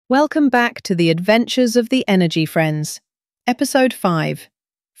Welcome back to the Adventures of the Energy Friends, Episode 5,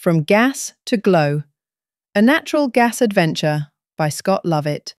 From Gas to Glow, A Natural Gas Adventure by Scott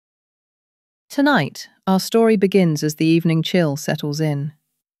Lovett. Tonight, our story begins as the evening chill settles in.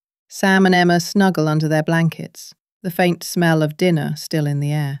 Sam and Emma snuggle under their blankets, the faint smell of dinner still in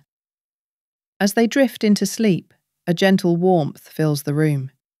the air. As they drift into sleep, a gentle warmth fills the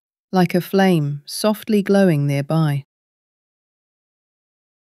room, like a flame softly glowing nearby.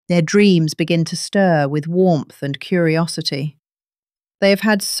 Their dreams begin to stir with warmth and curiosity. They have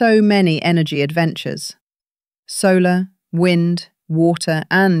had so many energy adventures. Solar, wind, water,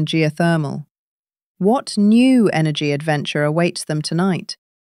 and geothermal. What new energy adventure awaits them tonight?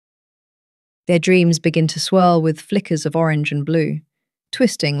 Their dreams begin to swirl with flickers of orange and blue,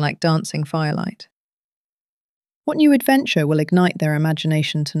 twisting like dancing firelight. What new adventure will ignite their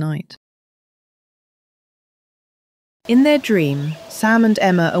imagination tonight? In their dream, Sam and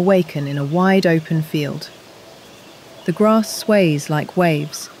Emma awaken in a wide-open field. The grass sways like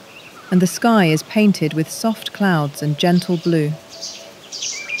waves, and the sky is painted with soft clouds and gentle blue.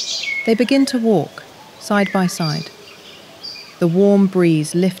 They begin to walk, side by side, the warm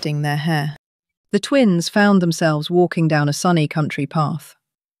breeze lifting their hair. The twins found themselves walking down a sunny country path.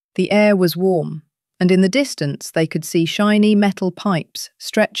 The air was warm, and in the distance they could see shiny metal pipes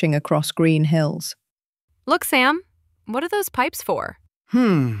stretching across green hills. Look, Sam. What are those pipes for?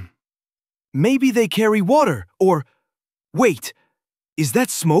 Maybe they carry water, or… Wait, is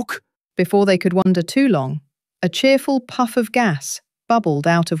that smoke? Before they could wonder too long, a cheerful puff of gas bubbled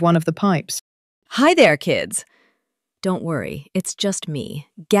out of one of the pipes. Hi there, kids. Don't worry, it's just me,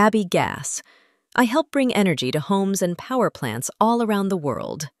 Gabby Gas. I help bring energy to homes and power plants all around the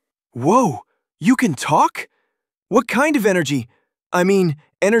world. Whoa, you can talk? What kind of energy?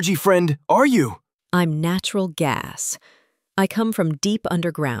 Energy friend, are you? I'm natural gas. I come from deep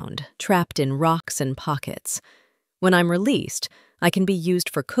underground, trapped in rocks and pockets. When I'm released, I can be used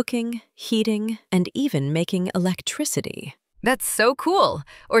for cooking, heating, and even making electricity. That's so cool.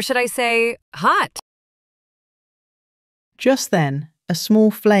 Or should I say, hot? Just then, a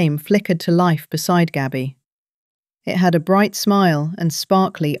small flame flickered to life beside Gabby. It had a bright smile and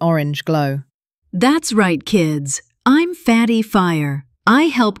sparkly orange glow. That's right, kids. I'm Fatty Fire. I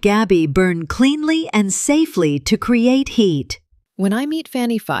help Gabby burn cleanly and safely to create heat. When I meet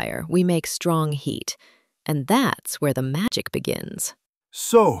Fanny Fire, we make strong heat. And that's where the magic begins.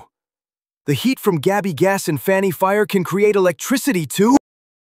 So, the heat from Gabby Gas and Fanny Fire can create electricity too?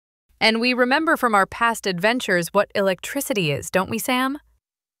 And we remember from our past adventures what electricity is, don't we, Sam?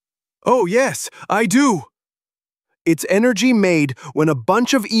 Oh yes, I do! It's energy made when a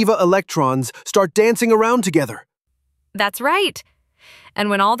bunch of EVA electrons start dancing around together. That's right. And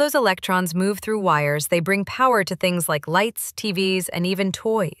when all those electrons move through wires, they bring power to things like lights, TVs, and even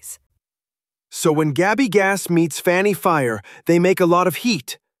toys. So when Gabby Gas meets Fanny Fire, they make a lot of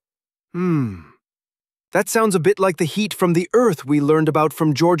heat. That sounds a bit like the heat from the Earth we learned about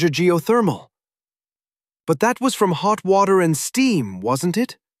from Georgia Geothermal. But that was from hot water and steam, wasn't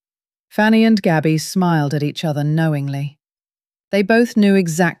it? Fanny and Gabby smiled at each other knowingly. They both knew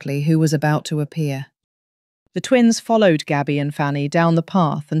exactly who was about to appear. The twins followed Gabby and Fanny down the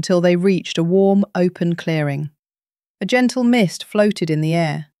path until they reached a warm, open clearing. A gentle mist floated in the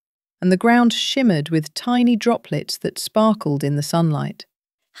air, and the ground shimmered with tiny droplets that sparkled in the sunlight.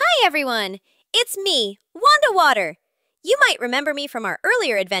 Hi, everyone! It's me, Wanda Water. You might remember me from our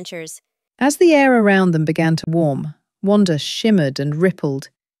earlier adventures. As the air around them began to warm, Wanda shimmered and rippled,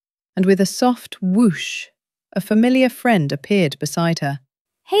 and with a soft whoosh, a familiar friend appeared beside her.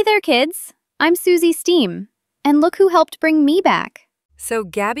 Hey there, kids. I'm Susie Steam. And look who helped bring me back. So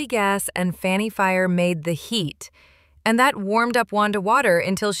Gabby Gas and Fanny Fire made the heat, and that warmed up Wanda Water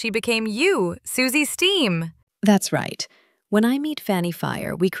until she became you, Susie Steam. That's right. When I meet Fanny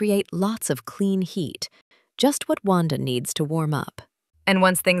Fire, we create lots of clean heat, just what Wanda needs to warm up. And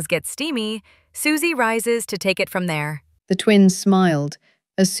once things get steamy, Susie rises to take it from there. The twins smiled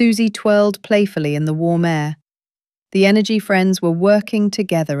as Susie twirled playfully in the warm air. The energy friends were working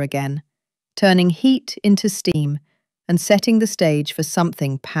together again, turning heat into steam and setting the stage for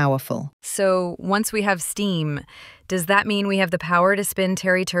something powerful. So, once we have steam, does that mean we have the power to spin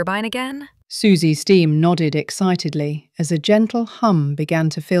Terry Turbine again? Susie Steam nodded excitedly as a gentle hum began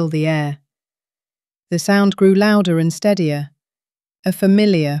to fill the air. The sound grew louder and steadier, a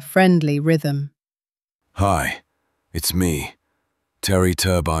familiar, friendly rhythm. Hi, it's me, Terry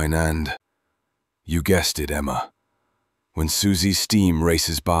Turbine, and… you guessed it, Emma. When Susie's steam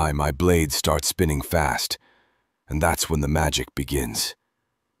races by, my blades start spinning fast, and that's when the magic begins.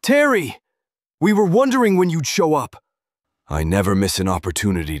 Terry! We were wondering when you'd show up. I never miss an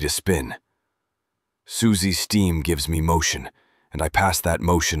opportunity to spin. Susie's steam gives me motion, and I pass that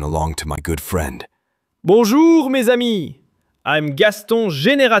motion along to my good friend. Bonjour mes amis, I'm Gaston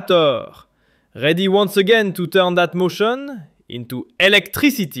Générateur, ready once again to turn that motion into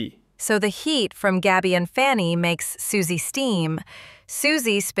electricity. So the heat from Gabby and Fanny makes Susie steam.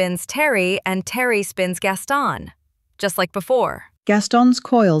 Susie spins Terry, and Terry spins Gaston, just like before. Gaston's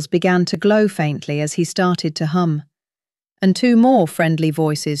coils began to glow faintly as he started to hum, and two more friendly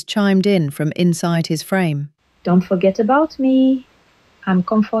voices chimed in from inside his frame. Don't forget about me. I'm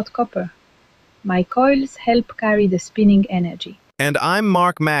Comfort Copper. My coils help carry the spinning energy. And I'm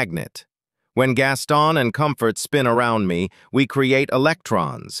Mark Magnet. When Gaston and Comfort spin around me, we create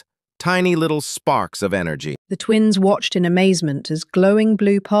electrons, tiny little sparks of energy. The twins watched in amazement as glowing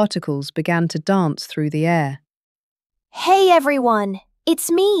blue particles began to dance through the air. Hey everyone,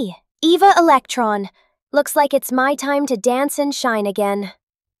 it's me, Eva Electron. Looks like it's my time to dance and shine again.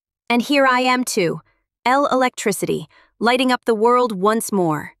 And here I am too, L Electricity, lighting up the world once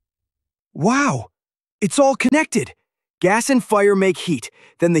more. Wow! It's all connected. Gas and fire make heat.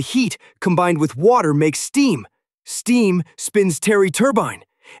 Then the heat, combined with water, makes steam. Steam spins Terry Turbine.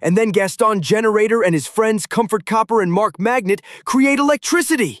 And then Gaston Generator and his friends Comfort Copper and Mark Magnet create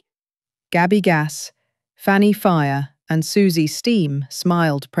electricity. Gabby Gas, Fanny Fire, and Susie Steam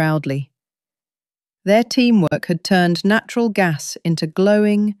smiled proudly. Their teamwork had turned natural gas into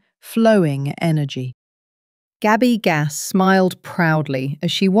glowing, flowing energy. Gabby Gas smiled proudly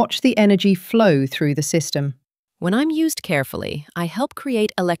as she watched the energy flow through the system. When I'm used carefully, I help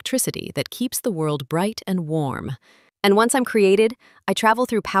create electricity that keeps the world bright and warm. And once I'm created, I travel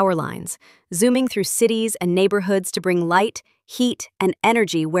through power lines, zooming through cities and neighborhoods to bring light, heat, and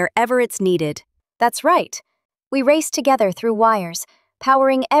energy wherever it's needed. That's right. We race together through wires,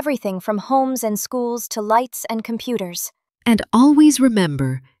 powering everything from homes and schools to lights and computers. And always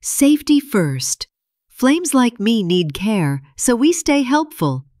remember, safety first. Flames like me need care, so we stay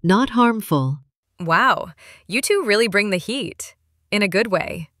helpful, not harmful. Wow, you two really bring the heat. In a good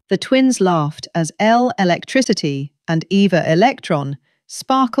way. The twins laughed as L Electricity and Eva Electron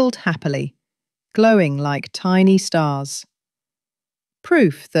sparkled happily, glowing like tiny stars.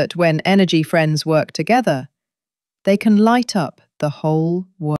 Proof that when energy friends work together, they can light up the whole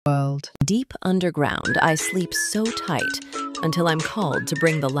world. Deep underground, I sleep so tight until I'm called to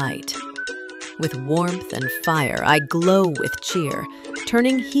bring the light. With warmth and fire, I glow with cheer,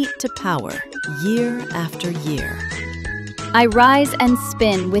 turning heat to power year after year. I rise and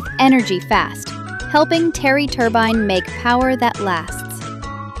spin with energy fast, helping Terry Turbine make power that lasts.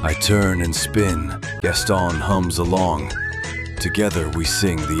 I turn and spin, Gaston hums along. Together we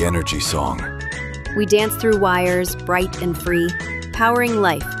sing the energy song. We dance through wires, bright and free, powering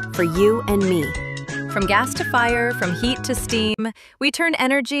life for you and me. From gas to fire, from heat to steam, we turn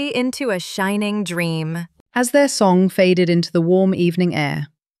energy into a shining dream. As their song faded into the warm evening air,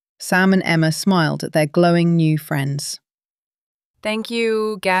 Sam and Emma smiled at their glowing new friends. Thank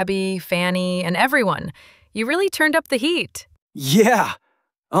you, Gabby, Fanny, and everyone. You really turned up the heat. Yeah!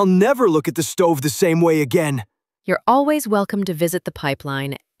 I'll never look at the stove the same way again. You're always welcome to visit the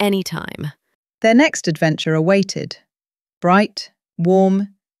pipeline anytime. Their next adventure awaited, bright,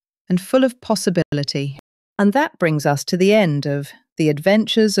 warm, and full of possibility. And that brings us to the end of The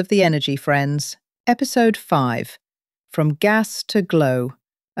Adventures of the Energy Friends, Episode 5, From Gas to Glow,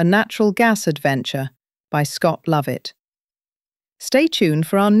 a natural gas adventure by Scott Lovett. Stay tuned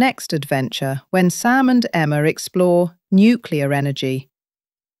for our next adventure when Sam and Emma explore nuclear energy.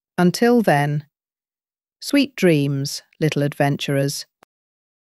 Until then, sweet dreams, little adventurers.